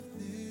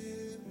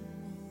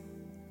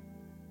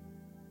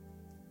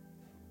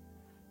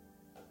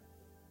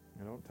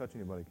touch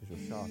anybody because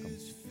you'll shock them.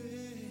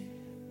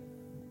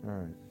 All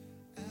right.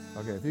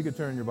 Okay, if you could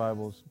turn your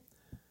Bibles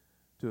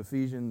to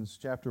Ephesians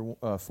chapter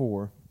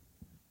 4.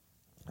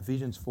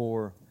 Ephesians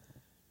 4,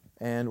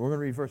 and we're going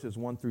to read verses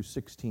 1 through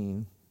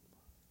 16.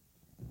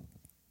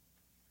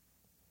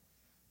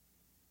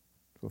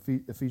 So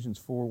Ephesians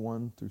 4,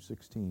 1 through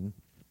 16.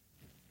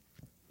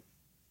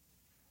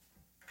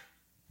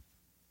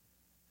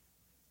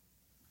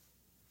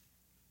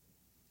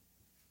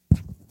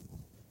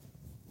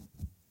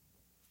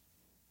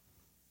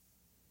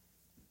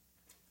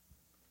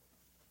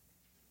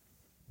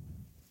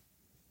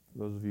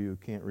 Those of you who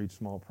can't read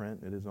small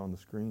print, it is on the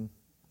screen.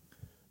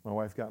 My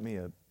wife got me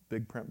a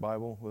big print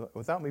Bible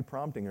without me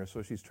prompting her,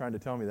 so she's trying to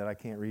tell me that I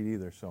can't read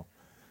either. So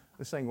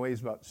this thing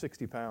weighs about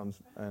 60 pounds,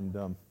 and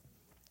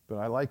but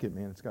I like it,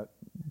 man. It's got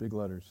big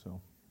letters,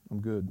 so I'm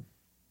good.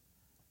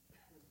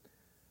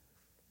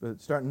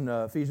 But starting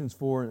Ephesians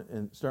 4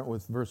 and starting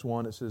with verse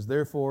 1, it says,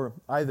 Therefore,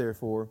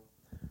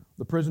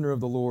 the prisoner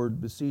of the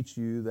Lord, beseech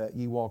you that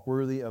ye walk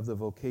worthy of the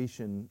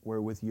vocation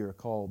wherewith ye are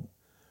called,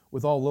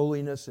 with all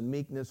lowliness and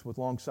meekness, with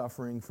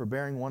longsuffering,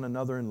 forbearing one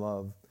another in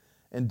love,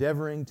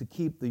 endeavoring to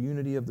keep the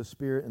unity of the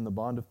Spirit in the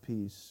bond of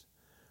peace.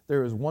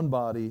 There is one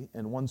body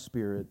and one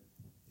Spirit,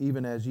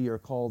 even as ye are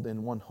called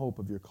in one hope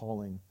of your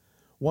calling,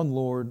 one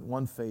Lord,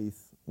 one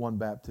faith, one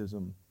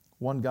baptism,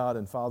 one God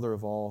and Father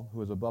of all,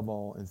 who is above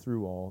all and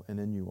through all and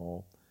in you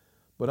all.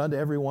 But unto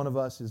every one of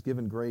us is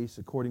given grace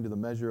according to the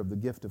measure of the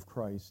gift of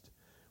Christ.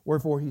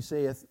 Wherefore he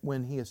saith,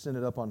 when he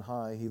ascended up on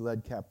high, he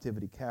led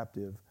captivity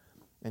captive,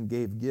 and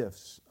gave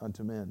gifts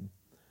unto men.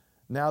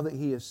 Now that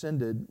he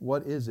ascended,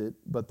 what is it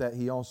but that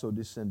he also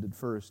descended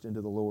first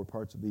into the lower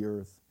parts of the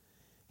earth?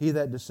 He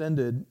that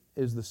descended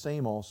is the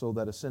same also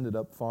that ascended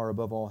up far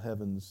above all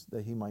heavens,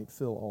 that he might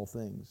fill all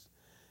things.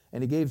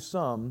 And he gave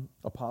some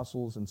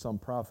apostles, and some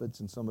prophets,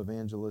 and some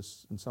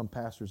evangelists, and some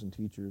pastors and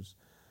teachers,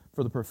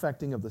 for the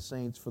perfecting of the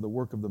saints, for the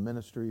work of the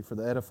ministry, for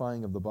the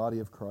edifying of the body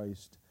of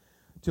Christ,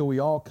 till we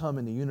all come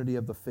in the unity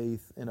of the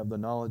faith and of the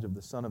knowledge of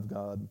the Son of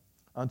God,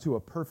 unto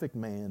a perfect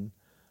man,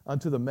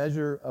 unto the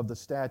measure of the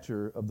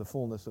stature of the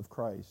fullness of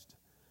Christ,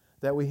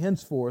 that we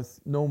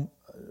henceforth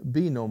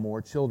be no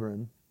more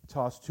children,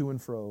 tossed to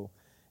and fro,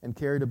 and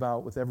carried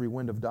about with every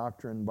wind of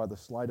doctrine by the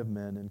sleight of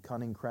men and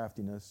cunning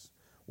craftiness,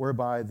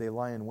 whereby they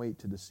lie in wait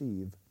to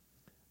deceive,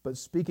 but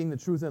speaking the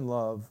truth in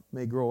love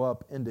may grow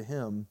up into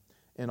him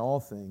in all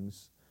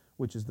things,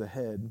 which is the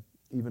head,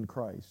 even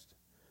Christ,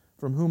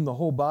 from whom the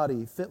whole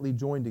body fitly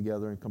joined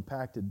together and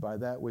compacted by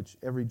that which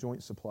every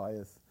joint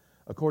supplieth,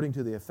 according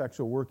to the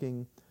effectual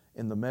working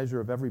in the measure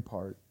of every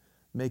part,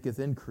 maketh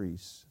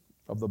increase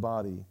of the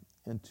body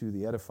into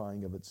the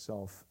edifying of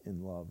itself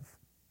in love.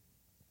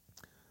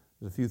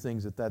 There's a few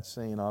things that's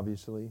saying,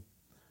 obviously.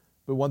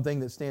 But one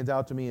thing that stands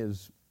out to me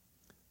is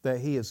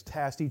that he has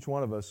tasked each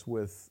one of us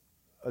with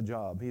a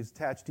job. He's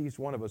attached each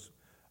one of us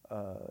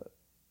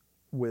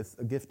with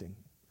a gifting.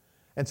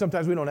 And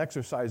sometimes we don't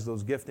exercise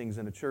those giftings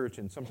in a church,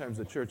 and sometimes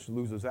the church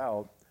loses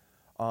out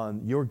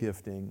on your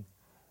gifting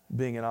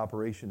being in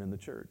operation in the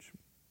church.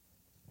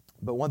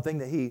 But one thing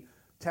that he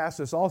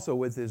tasks us also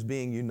with is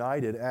being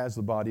united as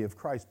the body of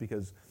Christ,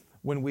 because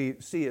when we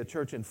see a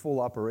church in full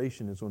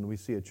operation is when we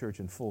see a church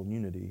in full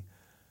unity.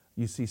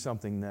 You see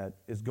something that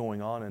is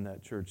going on in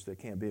that church that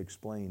can't be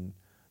explained.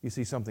 You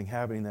see something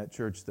happening in that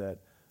church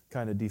that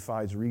kind of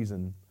defies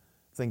reason.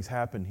 Things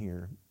happen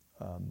here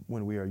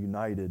when we are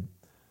united.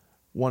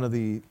 One of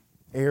the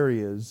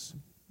areas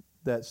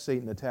that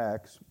Satan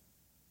attacks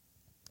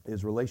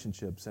is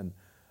relationships. And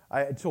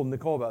I told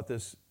Nicole about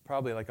this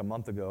probably like a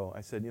month ago.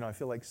 I said, I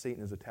feel like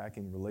Satan is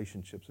attacking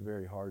relationships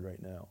very hard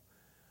right now.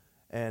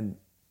 And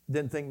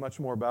didn't think much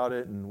more about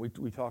it, and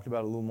we talked about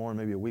it a little more, and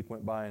maybe a week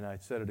went by, and I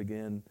said it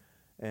again,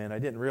 and I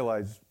didn't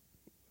realize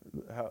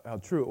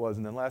how true it was.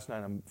 And then last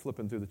night I'm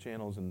flipping through the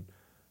channels, and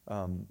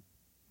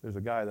there's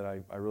a guy that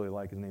I really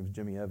like. His name's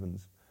Jimmy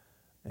Evans,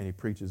 and he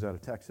preaches out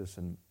of Texas.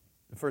 And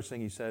the first thing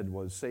he said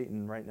was,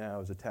 Satan right now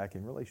is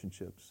attacking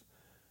relationships.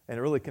 And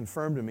it really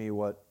confirmed to me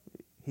what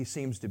he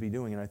seems to be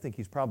doing, and I think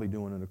he's probably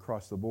doing it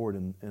across the board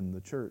in the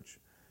church.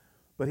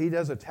 But he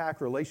does attack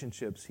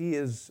relationships. He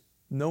is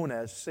known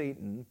as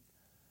Satan,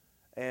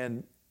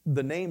 and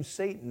the name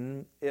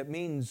Satan, it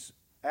means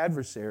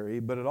adversary,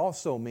 but it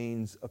also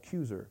means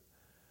accuser.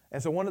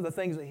 And so one of the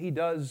things that he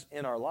does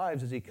in our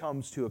lives is he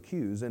comes to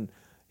accuse, and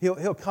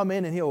he'll come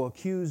in and he'll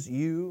accuse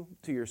you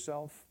to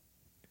yourself.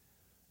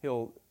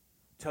 He'll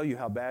tell you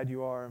how bad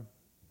you are,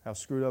 how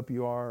screwed up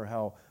you are,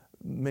 how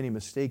many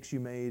mistakes you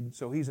made.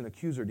 So he's an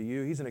accuser to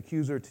you. He's an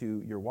accuser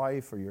to your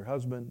wife or your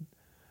husband.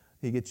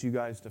 He gets you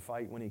guys to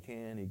fight when he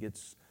can. He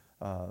gets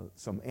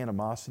some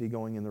animosity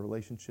going in the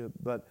relationship.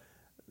 But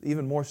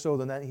even more so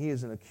than that, he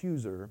is an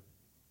accuser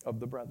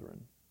of the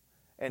brethren.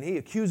 And he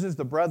accuses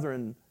the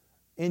brethren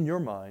in your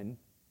mind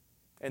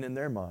and in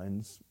their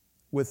minds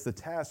with the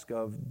task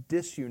of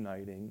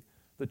disuniting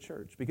the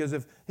church. Because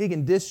if he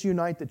can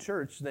disunite the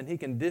church, then he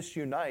can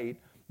disunite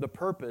the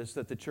purpose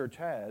that the church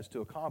has to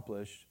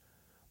accomplish,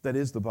 that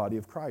is the body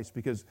of Christ.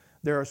 Because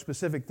there are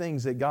specific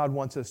things that God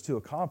wants us to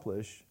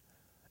accomplish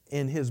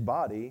in his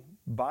body,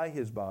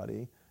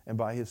 and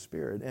by his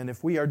Spirit. And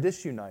if we are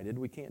disunited,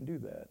 we can't do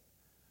that.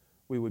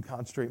 We would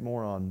concentrate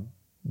more on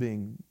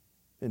being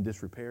in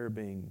disrepair,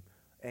 being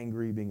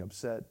angry, being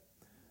upset.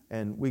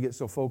 And we get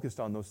so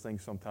focused on those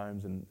things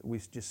sometimes, and we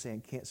just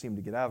can't seem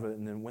to get out of it.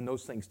 And then when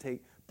those things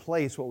take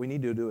place, what we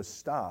need to do is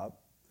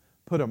stop,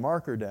 put a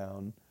marker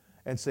down,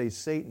 and say,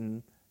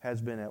 Satan has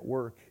been at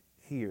work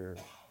here,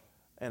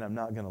 and I'm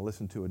not going to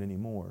listen to it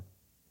anymore.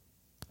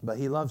 But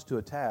he loves to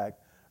attack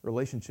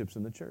relationships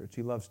in the church.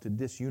 He loves to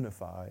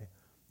disunify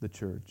the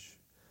church.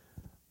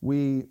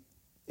 We,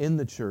 in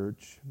the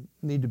church,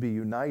 need to be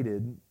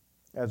united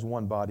as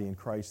one body in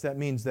Christ. That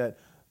means that,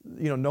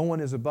 no one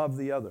is above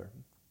the other.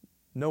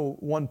 No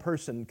one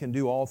person can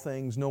do all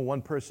things. No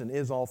one person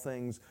is all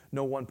things.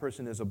 No one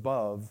person is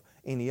above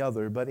any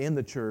other. But in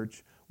the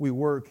church, we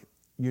work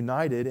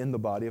united in the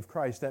body of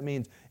Christ. That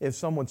means if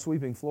someone's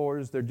sweeping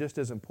floors, they're just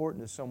as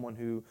important as someone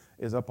who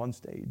is up on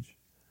stage.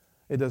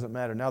 It doesn't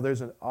matter. Now,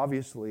 there's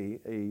obviously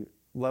a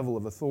level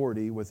of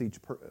authority with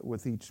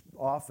each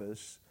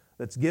office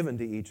that's given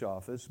to each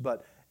office,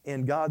 but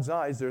in God's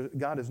eyes,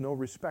 God is no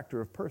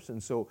respecter of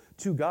persons. So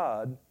to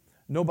God,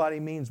 nobody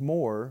means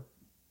more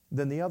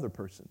than the other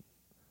person.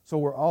 So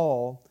we're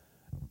all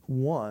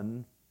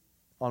one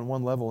on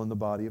one level in the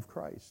body of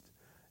Christ.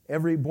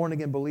 Every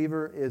born-again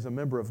believer is a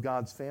member of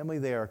God's family.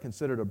 They are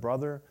considered a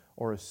brother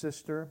or a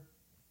sister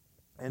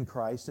in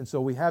Christ. And so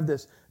we have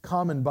this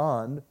common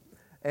bond,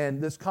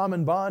 and this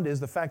common bond is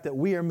the fact that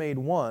we are made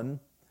one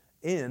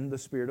in the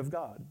Spirit of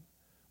God.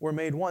 We're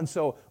made one.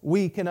 So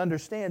we can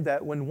understand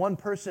that when one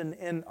person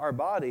in our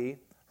body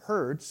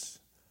hurts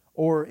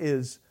or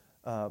is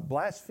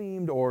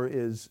blasphemed or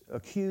is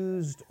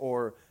accused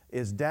or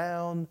is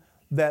down,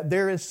 that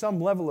there is some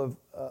level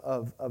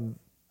of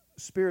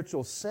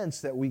spiritual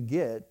sense that we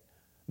get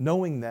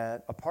knowing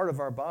that a part of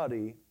our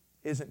body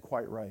isn't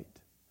quite right.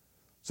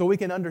 So we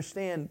can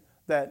understand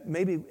that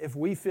maybe if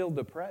we feel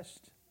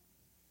depressed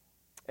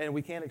and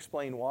we can't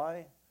explain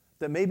why,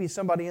 that maybe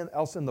somebody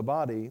else in the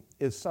body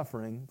is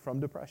suffering from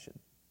depression.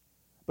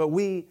 But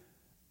we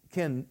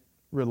can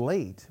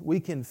relate, we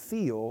can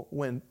feel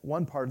when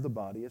one part of the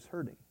body is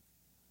hurting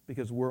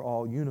because we're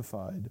all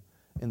unified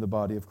in the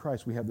body of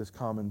Christ. We have this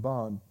common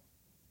bond.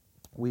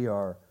 We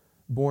are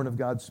born of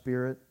God's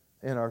Spirit,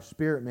 and our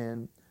spirit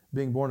man,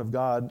 being born of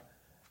God,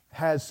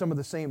 has some of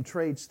the same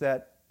traits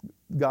that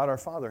God our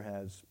Father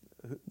has.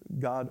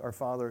 God our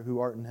Father who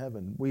art in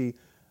heaven. We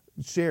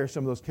share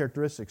some of those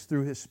characteristics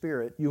through His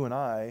Spirit. You and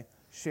I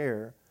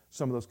share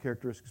some of those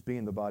characteristics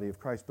being the body of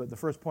Christ. But the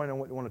first point I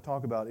want to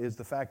talk about is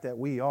the fact that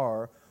we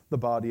are the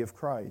body of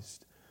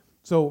Christ.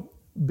 So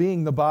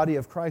being the body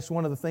of Christ,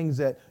 one of the things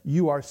that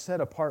you are set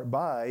apart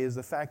by is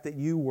the fact that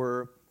you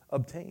were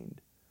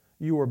obtained.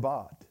 You were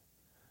bought.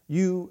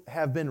 You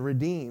have been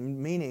redeemed,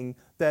 meaning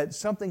that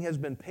something has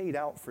been paid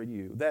out for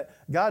you, that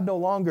God no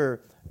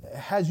longer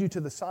has you to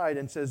the side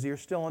and says, you're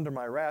still under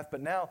my wrath,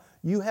 but now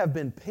you have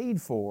been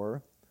paid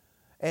for,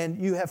 and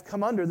you have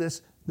come under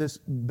this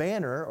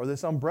banner or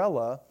this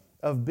umbrella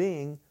of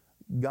being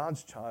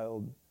God's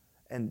child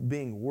and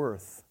being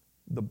worth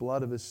the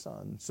blood of His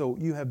Son. So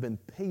you have been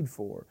paid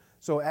for.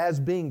 So as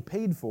being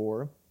paid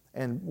for,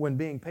 and when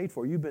being paid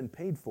for, you've been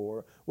paid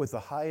for with the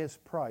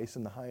highest price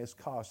and the highest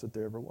cost that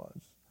there ever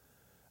was.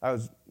 I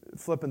was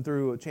flipping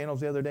through channels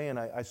the other day, and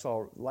I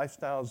saw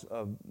lifestyles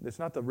of, it's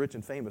not the rich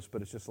and famous,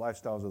 but it's just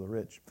lifestyles of the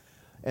rich.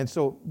 And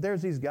so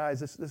there's these guys,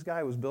 this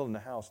guy was building a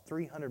house,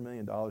 $300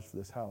 million for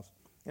this house,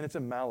 and it's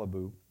in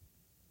Malibu.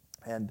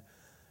 And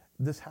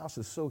this house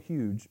is so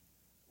huge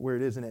where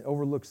it is, and it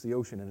overlooks the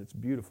ocean, and it's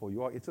beautiful.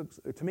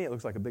 To me, it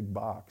looks like a big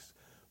box.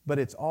 But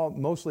it's all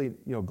mostly,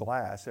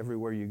 glass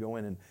everywhere you go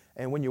in.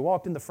 And when you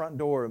walked in the front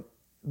door,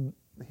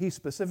 he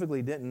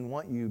specifically didn't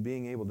want you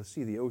being able to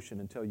see the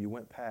ocean until you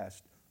went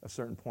past a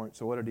certain point.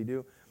 So what did he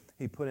do?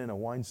 He put in a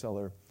wine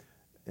cellar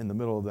in the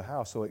middle of the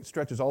house. So it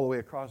stretches all the way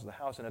across the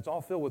house, and it's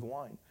all filled with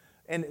wine.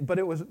 But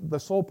it was the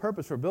sole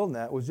purpose for building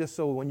that was just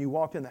so when you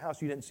walked in the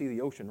house, you didn't see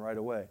the ocean right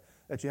away.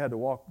 That you had to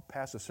walk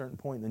past a certain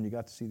point, and then you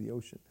got to see the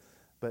ocean.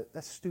 But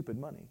that's stupid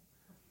money.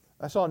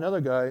 I saw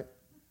another guy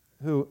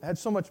who had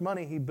so much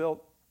money,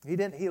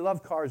 he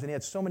loved cars, and he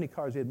had so many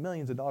cars. He had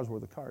millions of dollars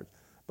worth of cars.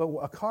 But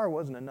a car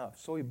wasn't enough,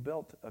 so he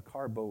built a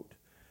car boat.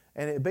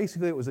 And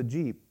it was a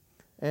Jeep.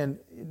 And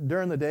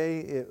during the day,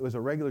 it was a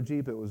regular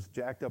Jeep. It was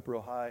jacked up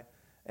real high.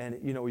 And,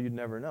 you'd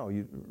never know.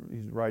 He's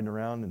riding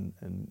around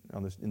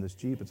in this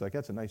Jeep. It's like,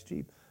 that's a nice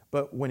Jeep.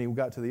 But when he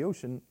got to the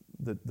ocean,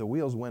 the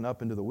wheels went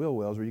up into the wheel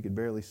wells where you could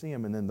barely see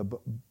him. And then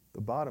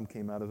the bottom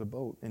came out as a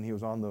boat, and he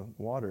was on the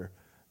water.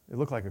 It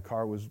looked like a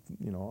car was,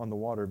 on the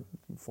water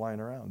flying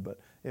around. But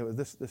it was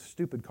this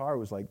stupid car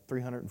was like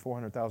 $300,000 and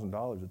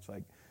 $400,000. It's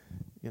like,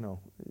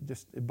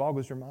 it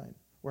boggles your mind.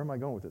 Where am I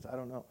going with this? I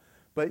don't know.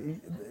 But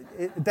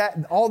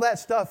all that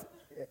stuff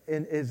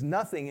is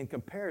nothing in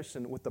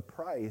comparison with the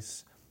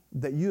price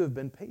that you have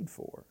been paid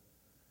for.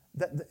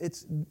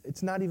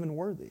 It's not even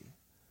worthy.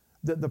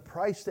 The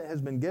price that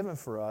has been given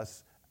for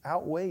us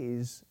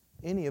outweighs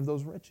any of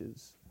those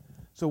riches.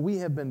 So we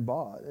have been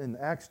bought. In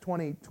Acts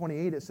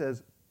 20:28 it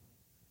says,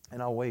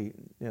 And I'll wait.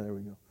 Yeah, there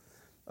we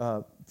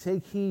go.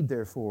 Take heed,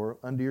 therefore,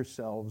 unto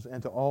yourselves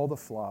and to all the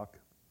flock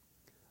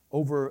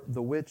over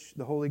the which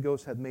the Holy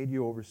Ghost hath made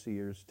you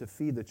overseers, to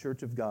feed the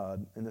church of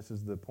God, and this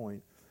is the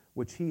point,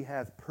 which he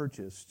hath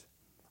purchased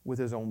with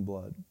his own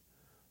blood.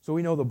 So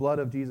we know the blood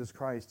of Jesus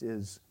Christ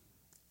is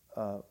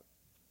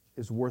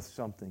worth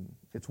something.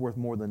 It's worth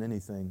more than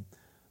anything.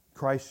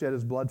 Christ shed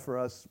his blood for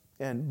us,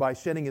 and by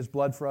shedding his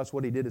blood for us,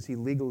 what he did is he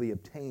legally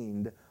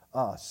obtained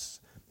us.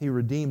 He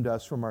redeemed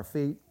us from our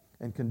fate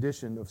and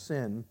condition of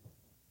sin.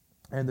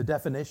 And the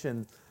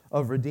definition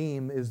of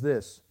redeem is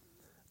this: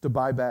 to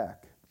buy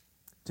back,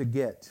 to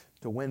get,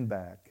 to win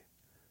back,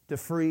 to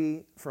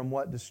free from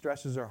what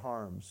distresses or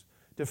harms,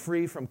 to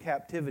free from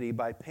captivity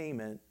by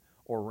payment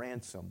or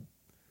ransom,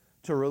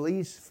 to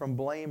release from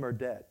blame or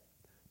debt,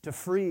 to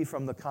free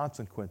from the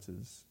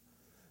consequences.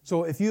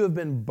 So if you have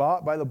been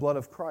bought by the blood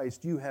of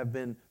Christ, you have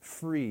been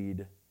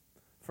freed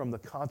from the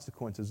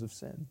consequences of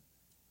sin.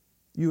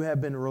 You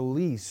have been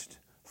released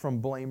from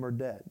blame or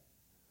debt.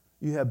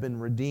 You have been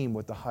redeemed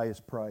with the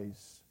highest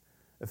price.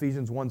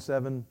 Ephesians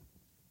 1:7,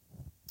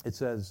 it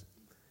says,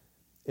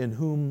 in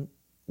whom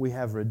we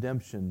have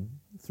redemption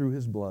through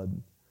his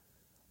blood,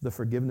 the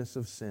forgiveness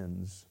of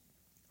sins,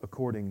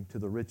 according to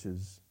the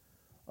riches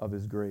of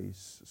his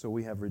grace. So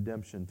we have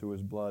redemption through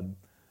his blood.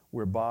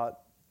 We're bought.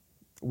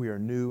 We are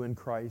new in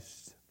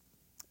Christ.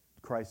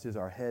 Christ is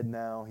our head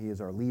now. He is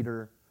our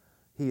leader.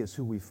 He is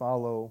who we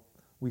follow.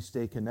 We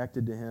stay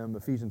connected to him.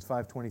 Ephesians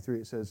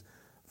 5:23, it says,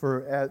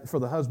 for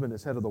the husband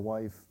is head of the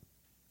wife,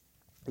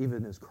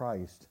 even as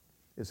Christ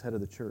is head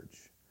of the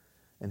church,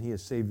 and he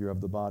is Savior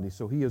of the body.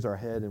 So he is our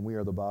head, and we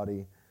are the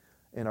body.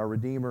 And our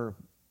Redeemer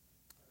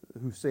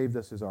who saved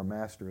us is our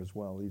master as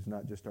well. He's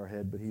not just our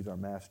head, but he's our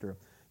master.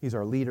 He's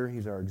our leader.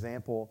 He's our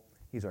example.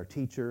 He's our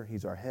teacher.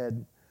 He's our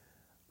head.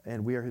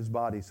 And we are his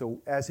body.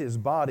 So as his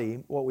body,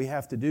 what we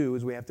have to do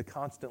is we have to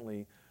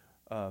constantly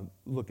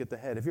look at the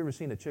head. Have you ever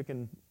seen a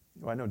chicken?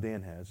 Well, I know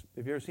Dan has.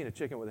 Have you ever seen a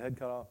chicken with a head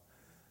cut off?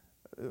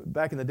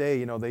 Back in the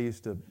day, they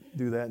used to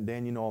do that, and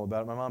Dan, you know all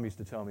about it. My mom used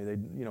to tell me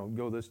they'd,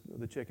 go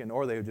the chicken,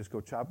 or they would just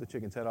go chop the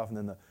chicken's head off, and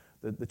then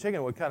the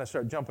chicken would kind of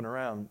start jumping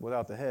around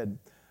without the head.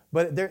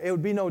 But there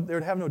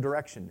would have no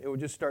direction. It would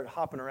just start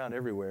hopping around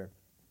everywhere.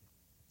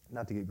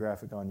 Not to get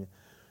graphic on you.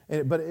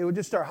 But it would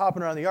just start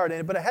hopping around the yard.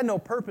 But it had no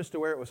purpose to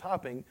where it was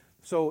hopping,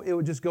 so it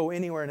would just go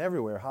anywhere and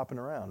everywhere, hopping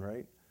around,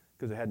 right?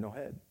 Because it had no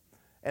head.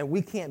 And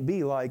we can't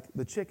be like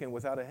the chicken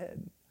without a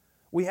head.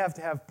 We have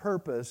to have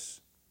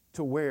purpose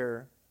to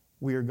where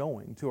we are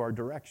going, to our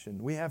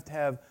direction. We have to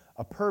have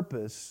a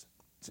purpose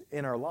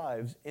in our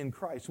lives in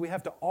Christ. We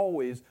have to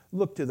always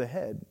look to the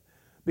head.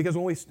 Because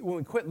when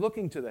we quit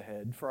looking to the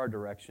head for our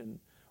direction,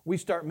 we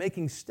start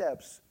making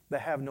steps that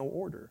have no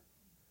order.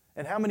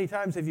 And how many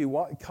times have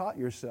you caught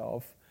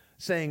yourself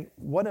saying,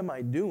 what am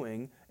I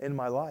doing in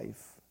my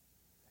life?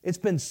 It's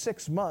been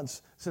 6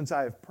 months since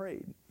I have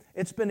prayed.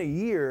 It's been a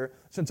year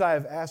since I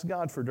have asked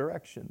God for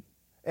direction.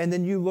 And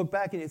then you look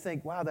back and you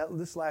think, wow,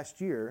 this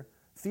last year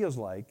feels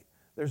like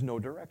there's no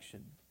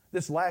direction.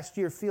 This last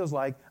year feels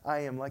like I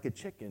am like a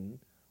chicken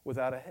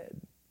without a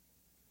head.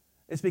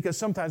 It's because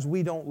sometimes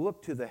we don't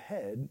look to the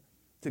head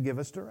to give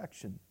us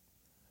direction.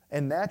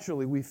 And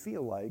naturally we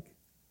feel like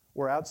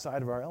we're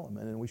outside of our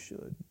element, and we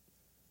should,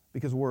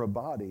 because we're a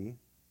body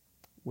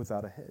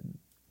without a head.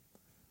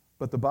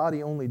 But the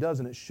body only does,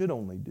 and it should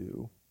only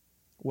do,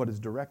 what is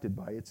directed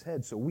by its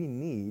head. So we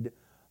need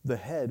the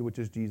head, which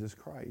is Jesus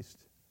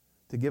Christ,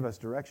 to give us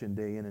direction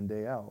day in and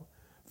day out.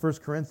 1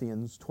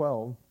 Corinthians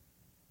 12,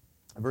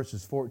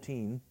 verses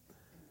 14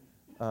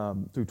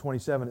 through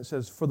 27, it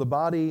says, for the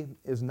body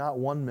is not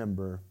one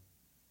member,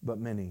 but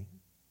many.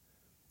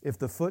 If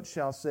the foot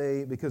shall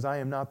say, because I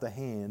am not the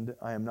hand,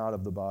 I am not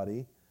of the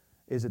body,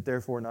 is it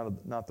therefore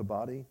not the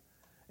body?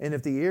 And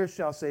if the ear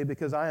shall say,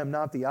 because I am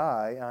not the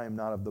eye, I am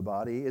not of the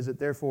body, is it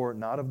therefore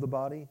not of the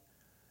body?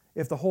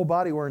 If the whole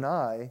body were an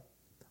eye,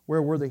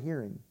 where were the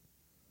hearing?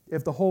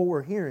 If the whole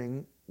were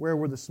hearing, where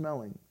were the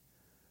smelling?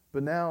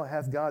 But now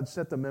hath God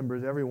set the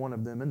members, every one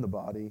of them, in the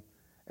body,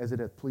 as it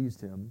hath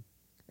pleased him.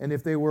 And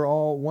if they were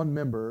all one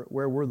member,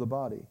 where were the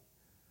body?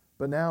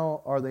 But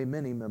now are they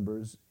many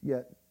members,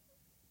 yet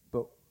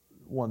but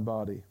one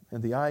body.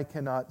 And the eye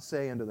cannot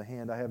say unto the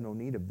hand, I have no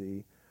need of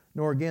thee,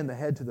 nor again the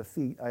head to the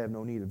feet, I have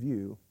no need of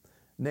you.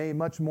 Nay,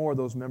 much more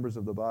those members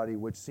of the body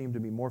which seem to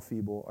be more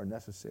feeble are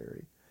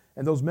necessary.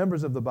 And those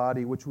members of the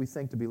body which we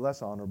think to be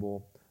less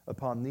honorable,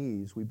 upon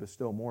these we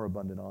bestow more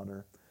abundant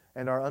honor.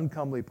 And our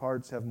uncomely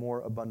parts have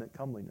more abundant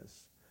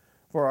comeliness.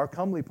 For our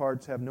comely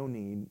parts have no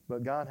need,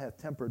 but God hath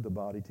tempered the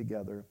body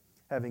together,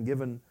 having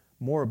given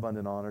more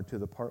abundant honor to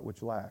the part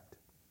which lacked,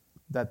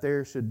 that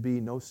there should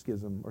be no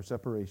schism or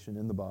separation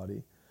in the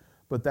body,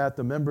 but that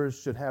the members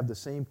should have the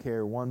same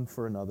care one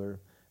for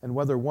another, and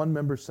whether one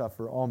member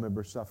suffer, all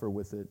members suffer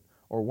with it,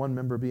 or one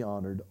member be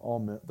honored,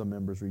 all the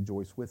members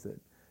rejoice with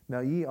it. Now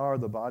ye are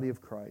the body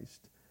of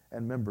Christ,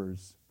 and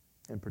members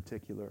in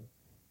particular.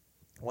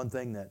 One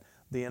thing that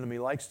the enemy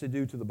likes to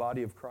do to the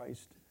body of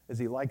Christ is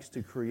he likes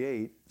to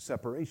create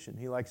separation.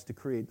 He likes to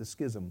create the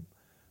schism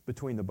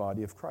between the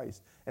body of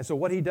Christ. And so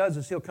what he does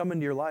is he'll come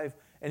into your life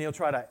and he'll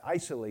try to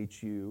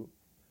isolate you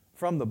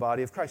from the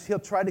body of Christ. He'll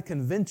try to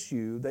convince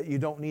you that you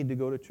don't need to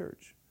go to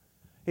church.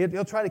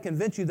 He'll try to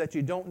convince you that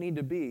you don't need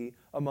to be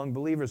among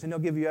believers. And he'll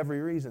give you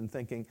every reason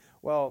thinking,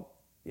 well,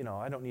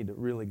 I don't need to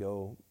really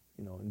go,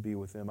 and be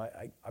with them.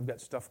 I've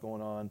got stuff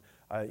going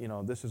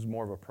on. This is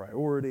more of a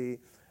priority.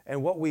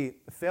 And what we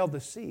fail to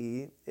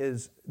see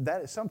is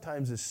that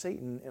sometimes is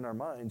Satan in our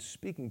minds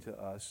speaking to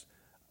us,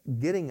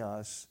 getting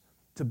us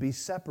to be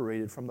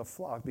separated from the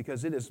flock,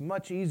 because it is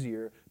much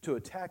easier to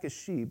attack a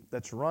sheep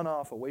that's run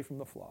off away from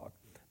the flock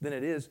than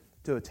it is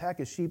to attack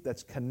a sheep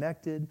that's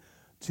connected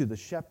to the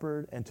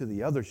shepherd and to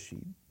the other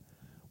sheep,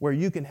 where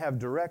you can have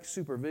direct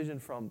supervision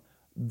from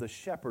the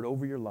shepherd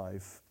over your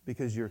life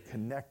because you're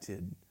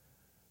connected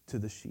to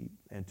the sheep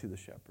and to the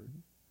shepherd.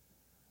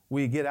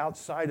 We get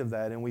outside of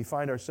that and we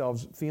find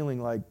ourselves feeling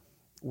like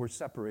we're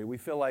separated. We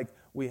feel like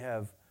we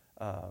have,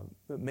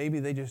 maybe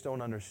they just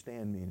don't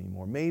understand me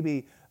anymore.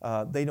 Maybe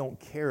they don't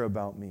care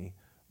about me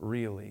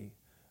really.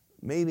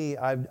 Maybe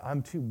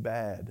I'm too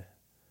bad.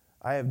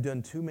 I have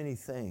done too many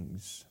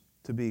things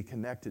to be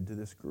connected to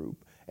this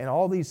group. And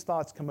all these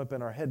thoughts come up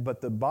in our head,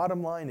 but the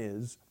bottom line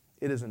is,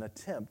 it is an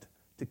attempt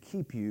to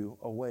keep you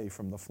away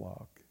from the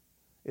flock.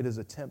 It is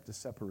an attempt to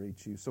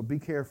separate you. So be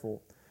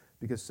careful,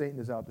 because Satan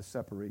is out to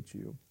separate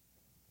you.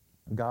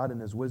 God in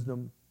his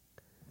wisdom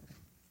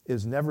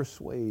is never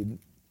swayed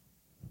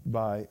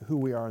by who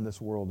we are in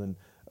this world. And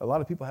a lot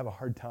of people have a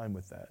hard time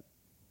with that.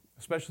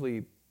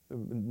 Especially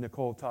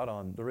Nicole taught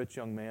on the rich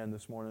young man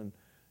this morning.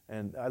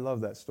 And I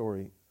love that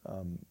story.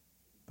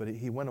 But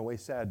he went away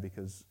sad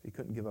because he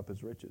couldn't give up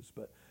his riches.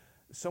 But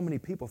so many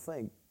people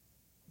think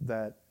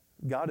that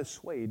God is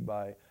swayed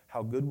by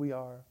how good we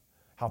are,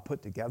 how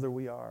put together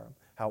we are,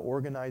 how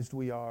organized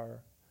we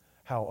are,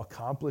 how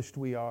accomplished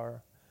we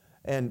are.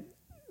 And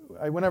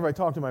whenever I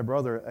talk to my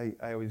brother,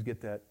 I always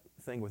get that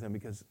thing with him,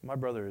 because my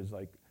brother is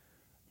like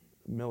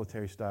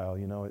military style,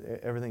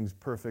 everything's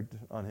perfect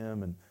on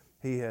him, and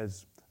he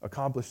has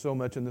accomplished so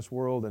much in this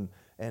world,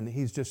 and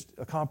he's just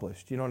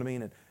accomplished, you know what I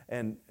mean?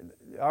 And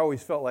I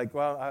always felt like,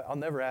 well, I'll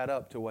never add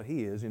up to what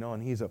he is,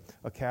 and he's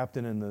a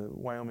captain in the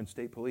Wyoming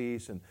State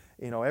Police, and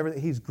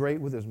everything. He's great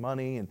with his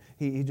money, and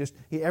he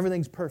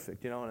everything's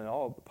perfect, and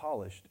all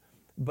polished.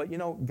 But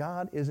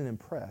God isn't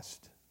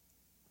impressed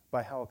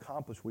by how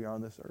accomplished we are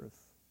on this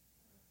earth.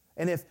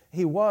 And if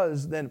he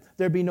was, then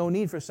there'd be no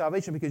need for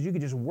salvation, because you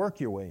could just work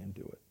your way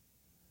into it.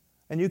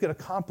 And you could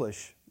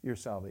accomplish your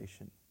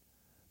salvation.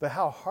 But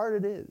how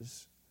hard it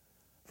is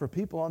for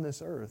people on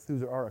this earth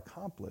who are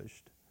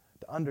accomplished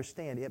to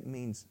understand it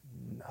means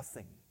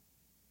nothing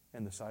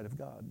in the sight of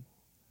God.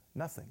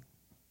 Nothing.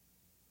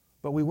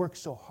 But we work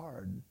so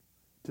hard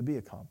to be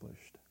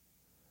accomplished.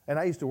 And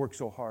I used to work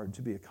so hard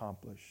to be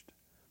accomplished.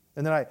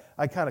 And then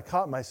I kind of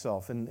caught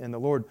myself, and the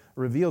Lord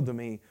revealed to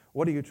me,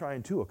 what are you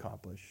trying to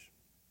accomplish?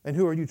 And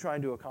who are you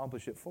trying to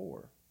accomplish it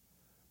for?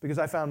 Because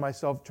I found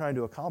myself trying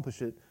to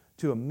accomplish it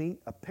to meet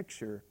a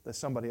picture that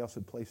somebody else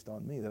had placed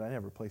on me that I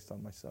never placed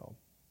on myself.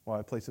 Well,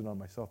 I placed it on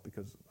myself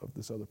because of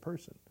this other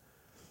person.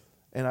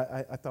 And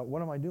I thought,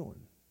 what am I doing?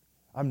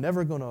 I'm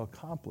never going to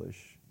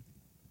accomplish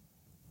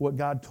what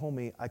God told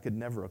me I could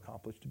never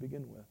accomplish to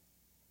begin with.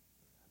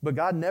 But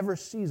God never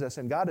sees us,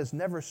 and God is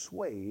never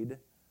swayed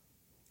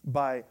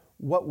by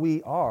what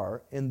we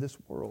are in this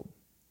world.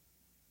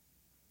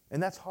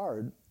 And that's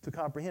hard to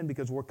comprehend,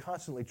 because we're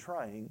constantly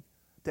trying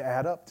to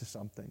add up to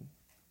something.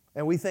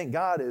 And we think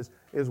God is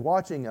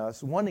watching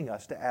us, wanting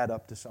us to add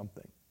up to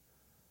something.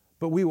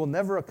 But we will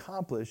never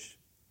accomplish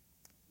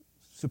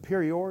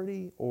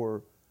superiority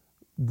or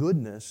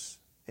goodness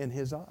in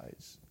his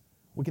eyes.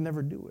 We can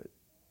never do it.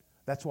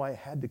 That's why it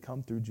had to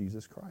come through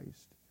Jesus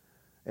Christ.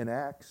 In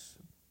Acts,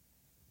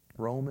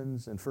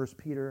 Romans, and 1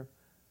 Peter,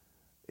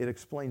 it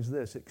explains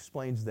this. It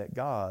explains that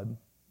God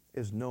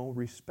is no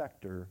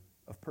respecter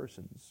of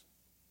persons.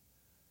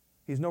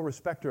 He's no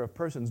respecter of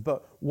persons,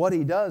 but what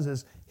he does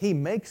is he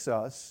makes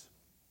us,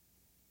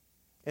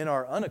 in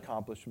our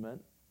unaccomplishment,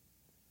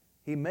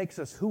 he makes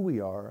us who we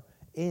are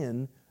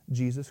in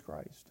Jesus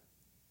Christ.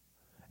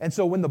 And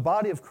so when the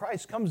body of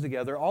Christ comes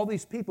together, all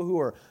these people who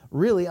are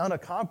really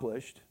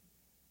unaccomplished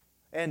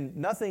and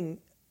nothing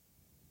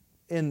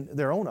in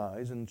their own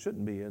eyes, and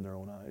shouldn't be in their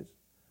own eyes,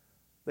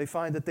 they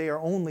find that they are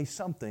only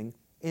something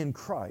in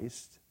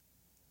Christ,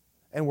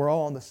 and we're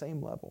all on the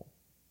same level.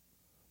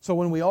 So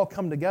when we all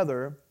come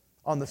together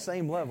on the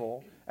same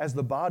level as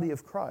the body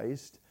of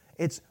Christ,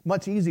 it's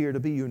much easier to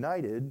be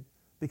united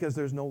because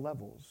there's no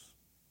levels.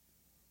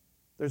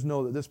 There's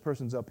no that this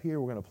person's up here,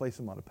 we're going to place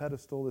them on a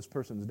pedestal. This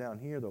person's down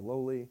here, they're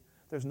lowly.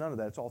 There's none of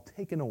that. It's all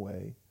taken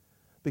away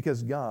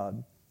because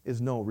God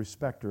is no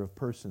respecter of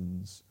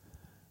persons.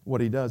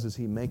 What he does is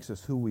he makes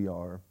us who we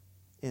are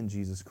in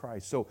Jesus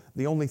Christ. So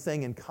the only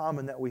thing in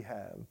common that we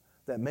have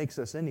that makes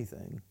us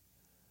anything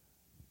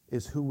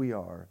is who we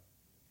are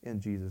in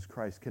Jesus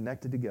Christ,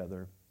 connected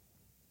together,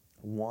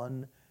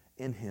 one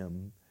in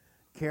him,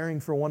 caring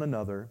for one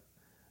another,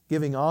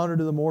 giving honor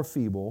to the more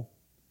feeble.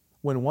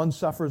 When one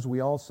suffers, we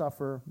all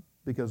suffer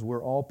because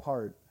we're all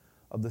part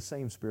of the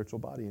same spiritual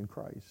body in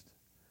Christ.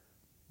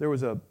 There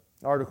was an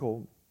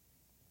article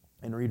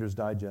in Reader's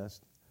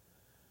Digest,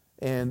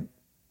 and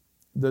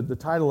the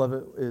title of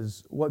it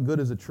is, "What Good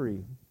is a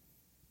Tree?"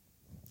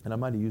 And I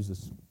might have used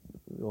this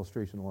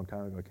illustration a long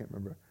time ago, I can't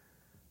remember.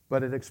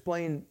 But it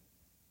explained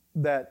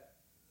that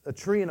a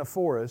tree in a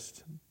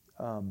forest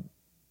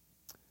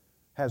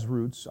has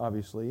roots,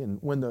 obviously,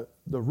 and when the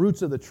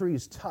roots of the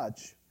trees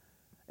touch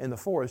in the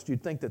forest,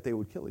 you'd think that they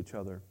would kill each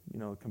other,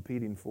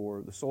 competing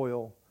for the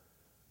soil,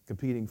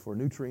 competing for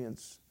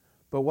nutrients.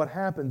 But what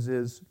happens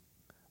is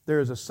there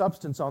is a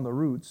substance on the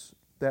roots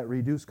that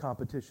reduce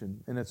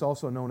competition, and it's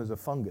also known as a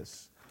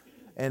fungus.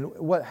 And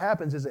what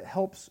happens is it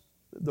helps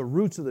the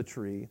roots of the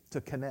tree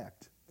to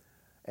connect.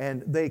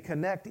 And they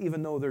connect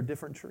even though they're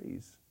different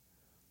trees.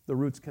 The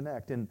roots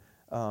connect. And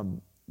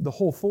the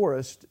whole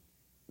forest,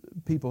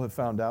 people have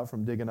found out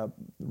from digging up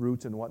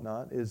roots and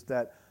whatnot, is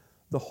that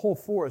the whole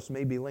forest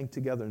may be linked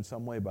together in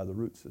some way by the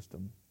root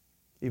system.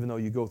 Even though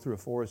you go through a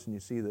forest and you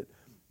see that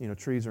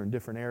trees are in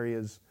different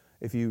areas,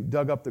 if you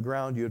dug up the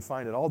ground, you would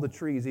find that all the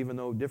trees, even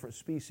though different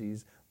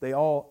species, they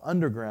all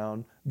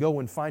underground go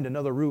and find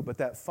another root, but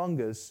that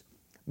fungus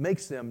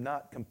makes them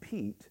not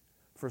compete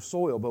for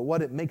soil. But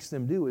what it makes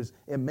them do is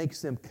it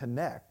makes them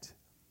connect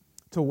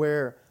to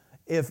where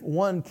if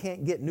one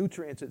can't get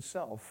nutrients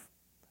itself,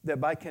 that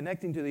by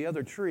connecting to the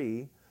other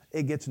tree,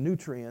 it gets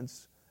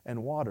nutrients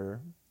and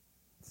water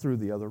through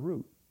the other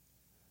root.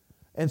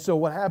 And so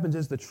what happens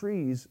is the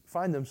trees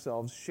find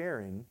themselves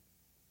sharing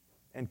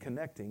and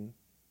connecting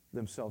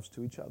themselves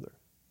to each other,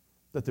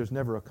 that there's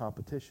never a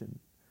competition.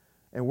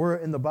 And we're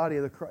in the body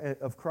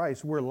of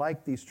Christ. We're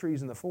like these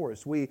trees in the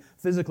forest. We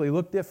physically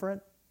look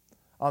different.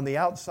 On the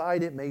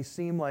outside, it may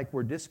seem like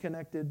we're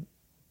disconnected,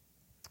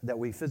 that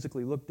we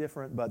physically look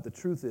different, but the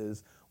truth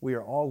is we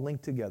are all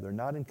linked together,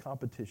 not in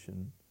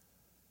competition,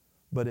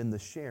 but in the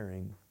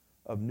sharing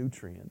of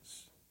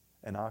nutrients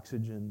and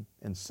oxygen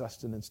and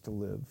sustenance to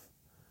live.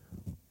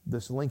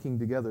 This linking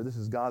together, this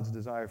is God's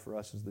desire for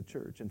us as the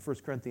church. In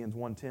 1 Corinthians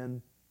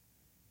 1:10,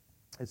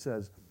 it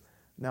says,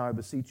 "Now I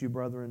beseech you,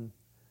 brethren,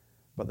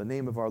 by the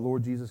name of our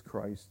Lord Jesus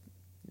Christ,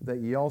 that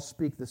ye all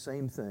speak the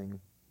same thing,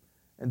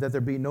 and that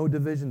there be no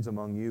divisions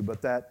among you,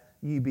 but that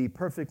ye be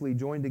perfectly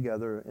joined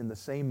together in the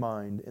same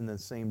mind, in the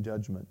same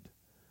judgment."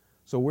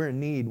 So we're in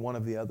need one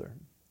of the other.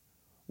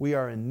 We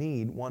are in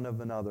need one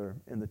of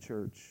another in the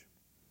church.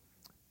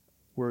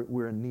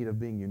 We're in need of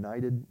being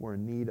united. We're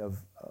in need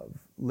of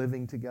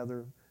living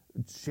together,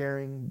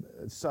 sharing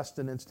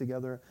sustenance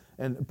together.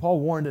 And Paul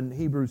warned in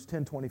Hebrews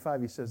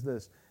 10:25, he says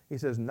this. He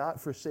says, "Not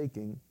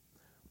forsaking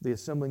the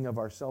assembling of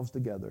ourselves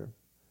together,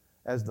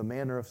 as the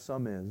manner of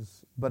some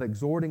is, but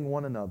exhorting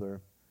one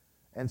another,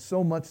 and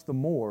so much the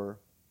more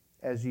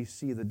as ye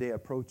see the day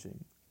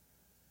approaching."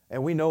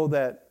 And we know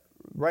that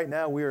right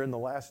now we are in the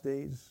last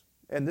days,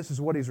 and this is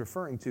what he's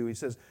referring to. He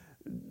says,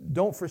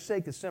 don't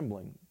forsake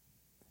assembling.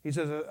 He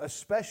says,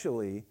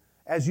 especially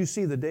as you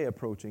see the day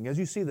approaching, as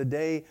you see the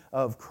day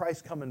of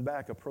Christ coming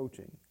back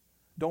approaching.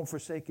 Don't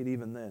forsake it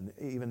even then,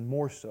 even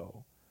more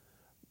so.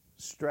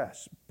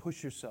 Stress,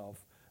 push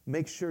yourself.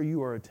 Make sure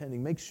you are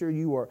attending. Make sure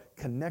you are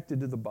connected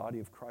to the body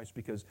of Christ,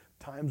 because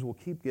times will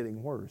keep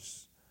getting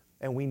worse,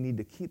 and we need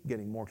to keep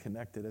getting more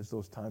connected as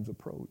those times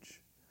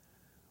approach.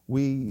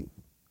 We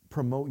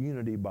promote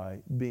unity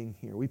by being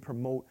here. We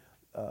promote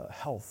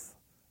health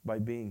by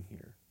being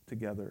here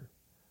together.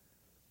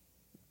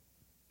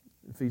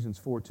 Ephesians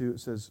 4:2, it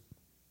says,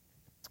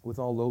 "With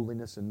all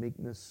lowliness and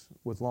meekness,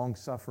 with long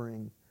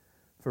suffering,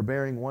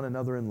 forbearing one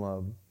another in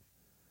love."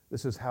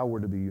 This is how we're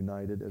to be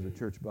united as a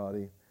church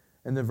body.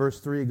 And then verse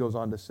 3 goes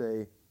on to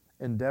say,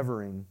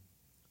 "Endeavoring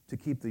to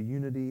keep the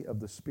unity of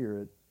the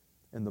Spirit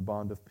in the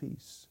bond of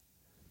peace."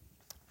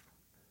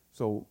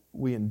 So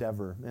we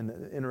endeavor. And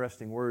an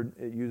interesting word,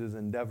 it uses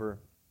endeavor.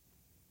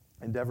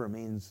 Endeavor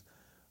means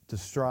to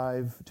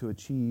strive, to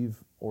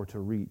achieve, or to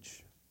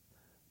reach.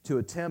 To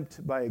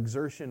attempt by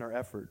exertion or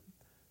effort.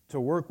 To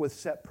work with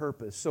set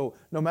purpose. So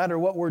no matter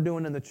what we're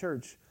doing in the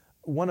church,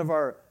 one of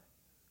our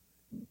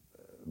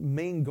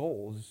main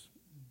goals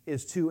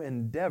is to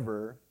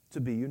endeavor to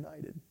be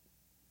united.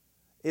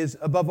 Is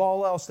above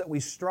all else that we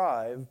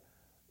strive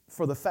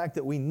for the fact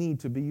that we need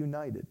to be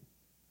united.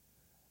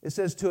 It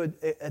says to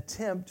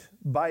attempt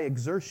by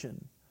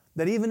exertion.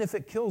 That even if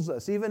it kills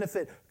us, even if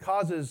it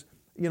causes,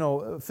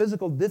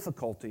 physical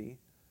difficulty,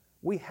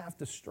 we have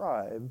to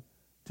strive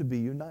to be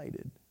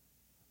united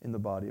in the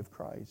body of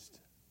Christ.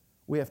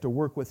 We have to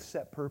work with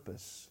set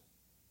purpose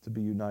to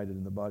be united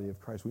in the body of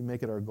Christ. We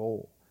make it our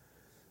goal.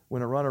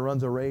 When a runner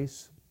runs a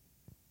race,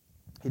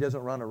 he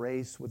doesn't run a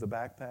race with a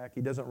backpack.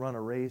 He doesn't run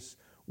a race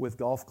with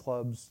golf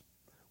clubs,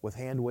 with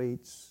hand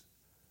weights,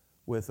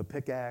 with a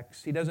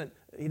pickaxe. He doesn't.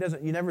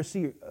 You never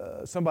see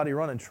somebody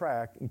running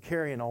track and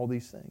carrying all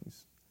these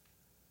things.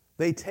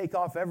 They take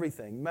off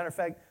everything. Matter of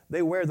fact,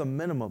 they wear the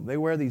minimum. They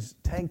wear these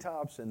tank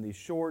tops and these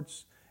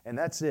shorts, and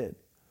that's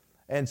it.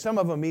 And some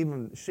of them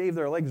even shave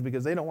their legs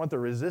because they don't want the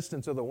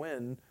resistance of the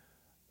wind,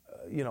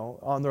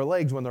 on their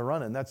legs when they're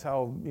running. That's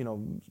how,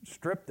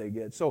 stripped they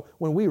get. So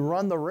when we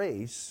run the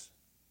race,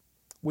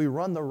 we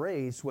run the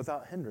race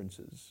without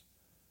hindrances,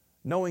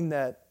 knowing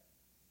that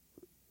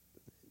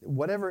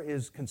whatever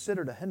is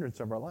considered a hindrance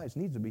of our lives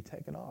needs to be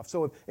taken off.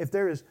 So if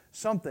there is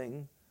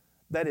something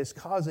that is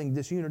causing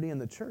disunity in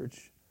the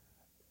church,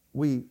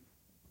 we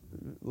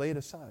lay it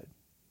aside.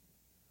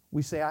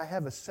 We say, I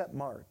have a set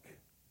mark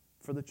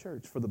for the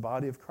church, for the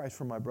body of Christ,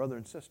 for my brother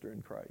and sister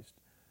in Christ.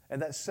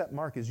 And that set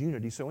mark is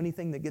unity. So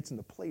anything that gets in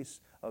the place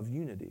of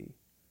unity,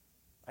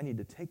 I need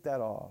to take that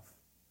off,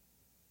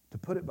 to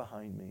put it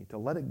behind me, to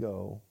let it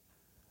go,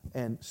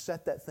 and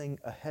set that thing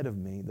ahead of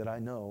me that I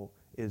know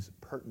is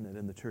pertinent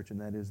in the church, and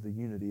that is the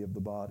unity of the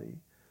body.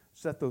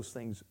 Set those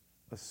things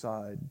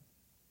aside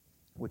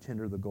which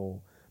hinder the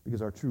goal,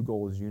 because our true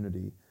goal is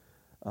unity.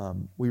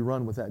 We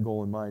run with that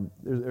goal in mind.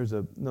 There's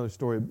another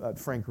story about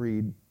Frank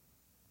Reed.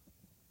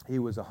 He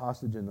was a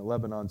hostage in the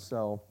Lebanon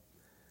cell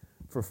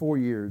for 4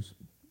 years.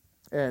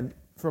 And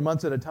for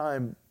months at a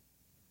time,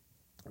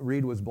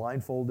 Reed was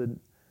blindfolded.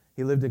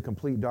 He lived in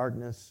complete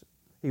darkness.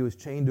 He was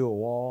chained to a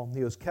wall.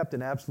 He was kept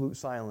in absolute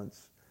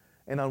silence.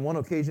 And on one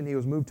occasion, he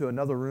was moved to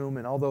another room,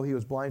 and although he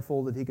was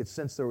blindfolded, he could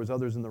sense there was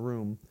others in the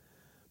room.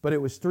 But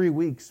it was 3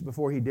 weeks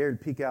before he dared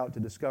peek out to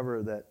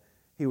discover that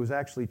he was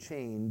actually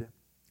chained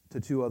to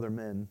 2 other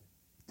men,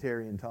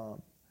 Terry and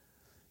Tom.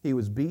 He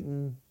was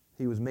beaten.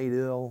 He was made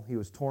ill. He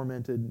was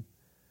tormented.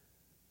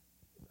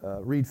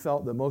 Reed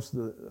felt that most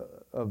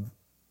of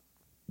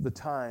the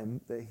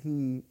time that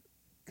he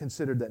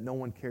considered that no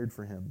one cared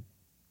for him.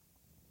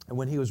 And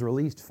when he was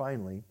released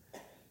finally,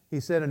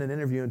 he said in an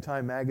interview in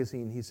Time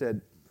magazine, he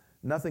said,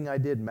 "Nothing I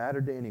did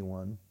mattered to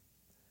anyone,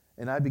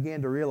 and I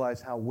began to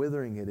realize how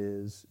withering it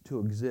is to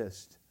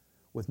exist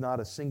with not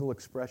a single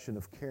expression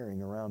of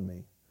caring around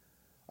me.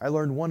 I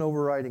learned one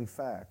overriding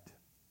fact.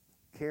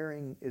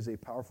 Caring is a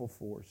powerful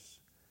force.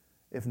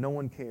 If no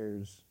one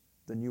cares,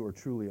 then you are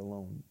truly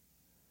alone."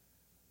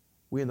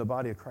 We in the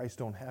body of Christ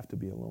don't have to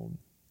be alone.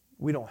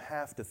 We don't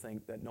have to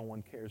think that no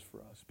one cares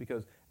for us,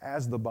 because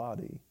as the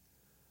body,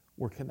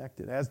 we're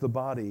connected. As the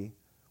body,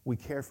 we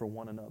care for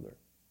one another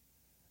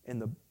in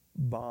the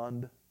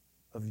bond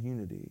of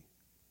unity,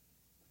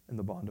 in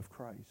the bond of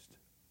Christ.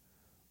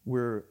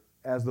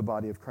 As the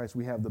body of Christ,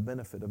 we have the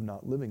benefit of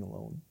not living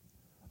alone,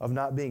 of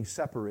not being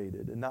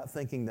separated, and not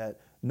thinking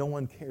that no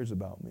one cares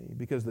about me,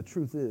 because the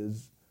truth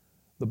is,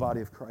 the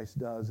body of Christ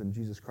does, and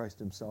Jesus Christ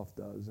himself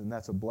does, and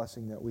that's a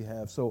blessing that we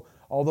have. So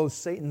although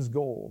Satan's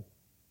goal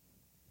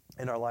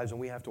in our lives, and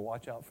we have to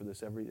watch out for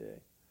this every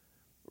day,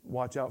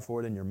 watch out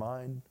for it in your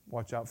mind,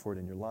 watch out for it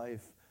in your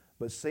life,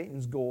 but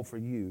Satan's goal for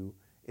you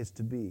is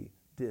to be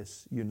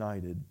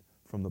disunited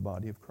from the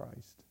body of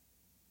Christ.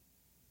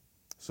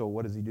 So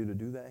what does he do to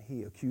do that?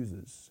 He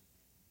accuses.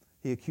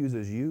 He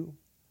accuses you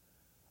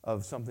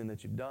of something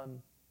that you've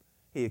done.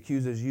 He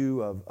accuses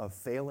you of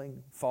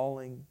failing,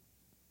 falling.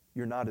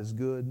 You're not as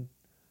good.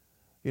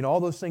 All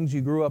those things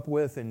you grew up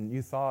with, and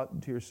you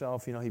thought to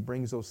yourself, he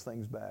brings those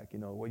things back.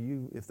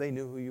 If they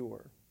knew who you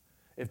were,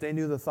 if they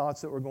knew the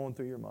thoughts that were going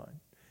through your mind,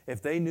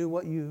 if they knew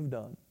what you've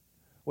done.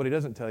 What he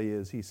doesn't tell you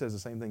is he says the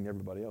same thing to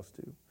everybody else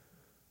too.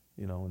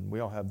 And we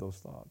all have those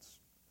thoughts.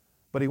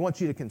 But he wants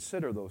you to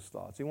consider those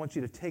thoughts. He wants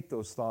you to take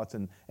those thoughts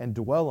and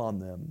dwell on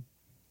them,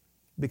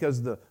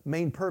 because the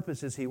main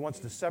purpose is he wants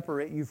to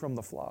separate you from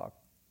the flock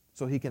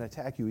so he can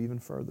attack you even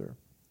further.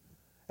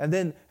 And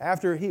then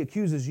after he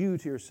accuses you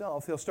to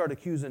yourself, he'll start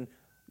accusing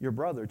your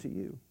brother to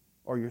you,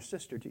 or your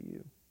sister to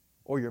you,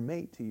 or your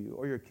mate to you,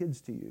 or your kids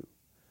to you,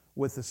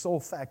 with the sole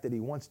fact that he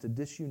wants to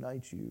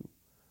disunite you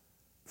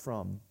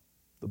from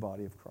the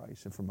body of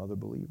Christ and from other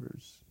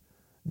believers.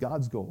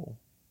 God's goal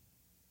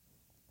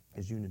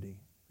is unity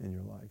in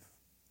your life.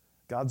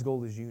 God's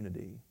goal is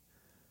unity.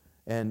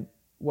 And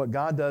what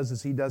God does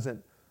is he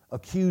doesn't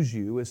accuse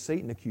you as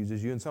Satan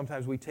accuses you. And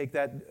sometimes we take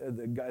that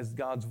as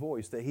God's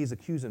voice, that he's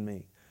accusing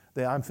me,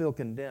 that I feel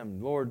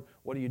condemned. Lord,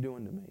 what are you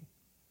doing to me?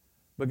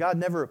 But God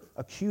never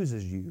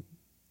accuses you.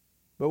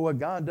 But what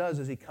God does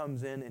is he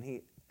comes in and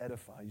he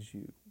edifies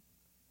you.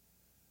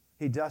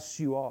 He dusts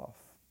you off.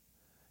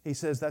 He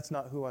says, that's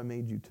not who I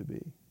made you to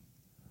be.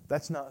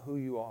 That's not who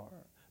you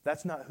are.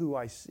 That's not who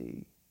I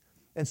see.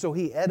 And so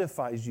he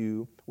edifies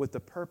you with the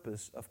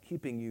purpose of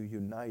keeping you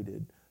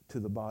united to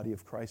the body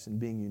of Christ and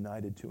being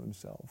united to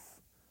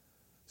himself.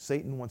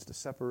 Satan wants to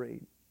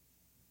separate.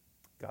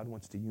 God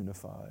wants to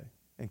unify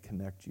and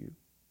connect you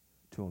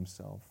to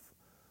himself.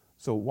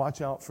 So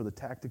watch out for the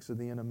tactics of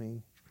the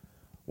enemy.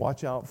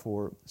 Watch out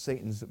for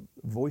Satan's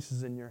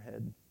voices in your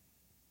head,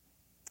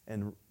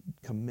 and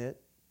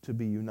commit to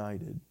be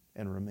united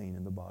and remain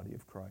in the body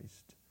of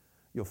Christ.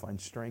 You'll find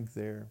strength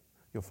there.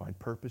 You'll find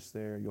purpose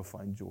there. You'll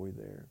find joy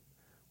there.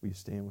 Will you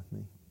stand with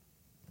me?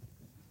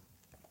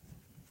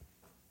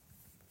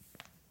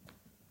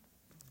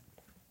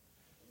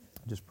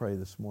 Just pray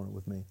this morning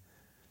with me.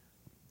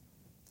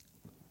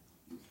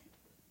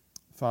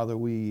 Father,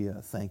 we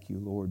thank you,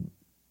 Lord.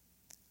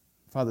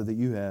 Father, that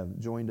you have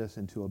joined us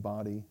into a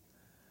body,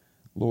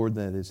 Lord,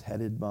 that is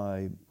headed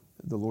by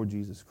the Lord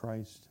Jesus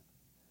Christ.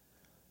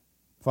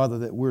 Father,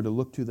 that we're to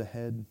look to the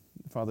head.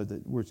 Father,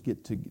 that we're to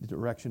get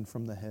direction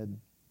from the head.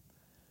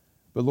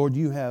 But Lord,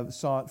 you have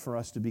sought for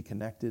us to be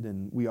connected,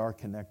 and we are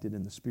connected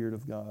in the Spirit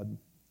of God.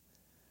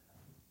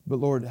 But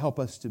Lord, help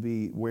us to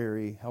be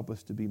wary, help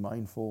us to be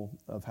mindful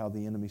of how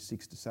the enemy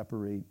seeks to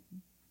separate,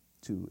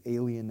 to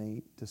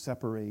alienate, to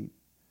separate,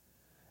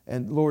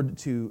 and Lord,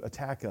 to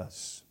attack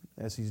us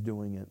as he's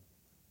doing it.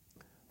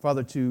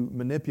 Father, to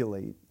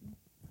manipulate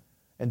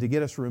and to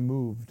get us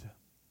removed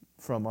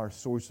from our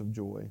source of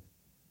joy,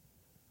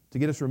 to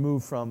get us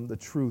removed from the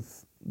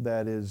truth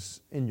that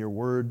is in your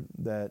word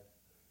that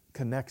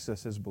connects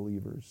us as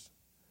believers.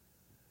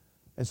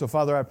 And so,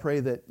 Father, I pray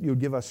that you would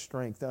give us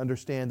strength to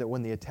understand that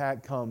when the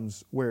attack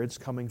comes, where it's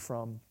coming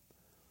from,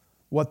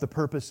 what the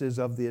purpose is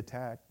of the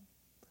attack.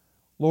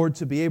 Lord,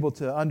 to be able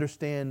to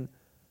understand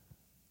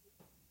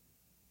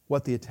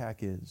what the attack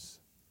is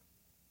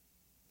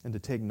and to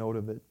take note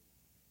of it,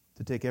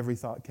 to take every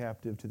thought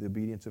captive to the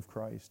obedience of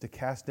Christ, to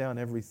cast down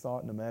every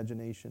thought and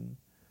imagination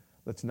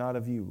that's not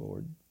of you,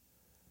 Lord.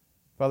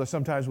 Father,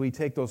 sometimes we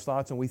take those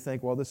thoughts and we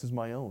think, well, this is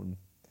my own.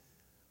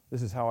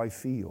 This is how I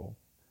feel.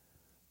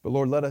 But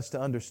Lord, let us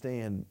to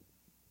understand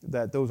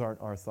that those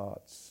aren't our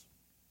thoughts,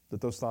 that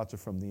those thoughts are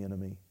from the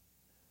enemy.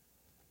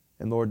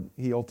 And Lord,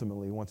 he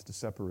ultimately wants to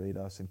separate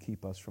us and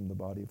keep us from the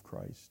body of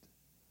Christ.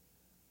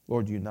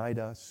 Lord, unite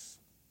us.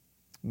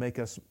 Make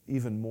us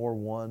even more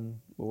one,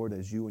 Lord,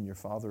 as you and your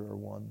Father are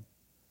one.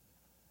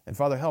 And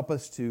Father, help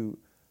us to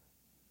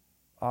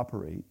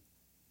operate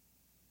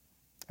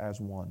as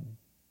one,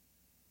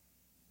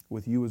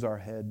 with you as our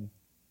head.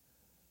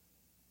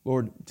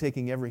 Lord,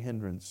 taking every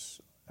hindrance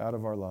out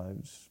of our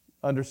lives,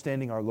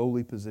 understanding our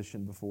lowly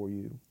position before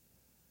you,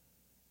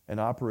 and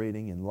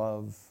operating in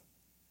love,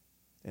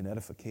 in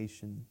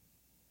edification,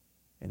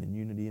 and in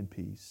unity and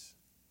peace.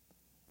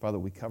 Father,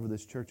 we cover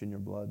this church in your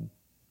blood.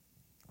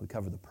 We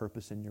cover the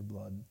purpose in your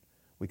blood.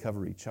 We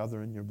cover each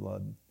other in your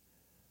blood.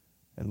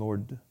 And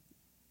Lord,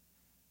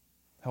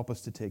 help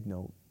us to take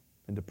note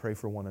and to pray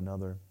for one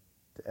another,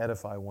 to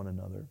edify one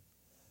another.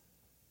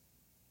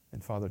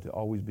 And Father, to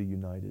always be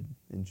united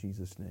in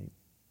Jesus' name.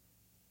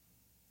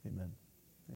 Amen.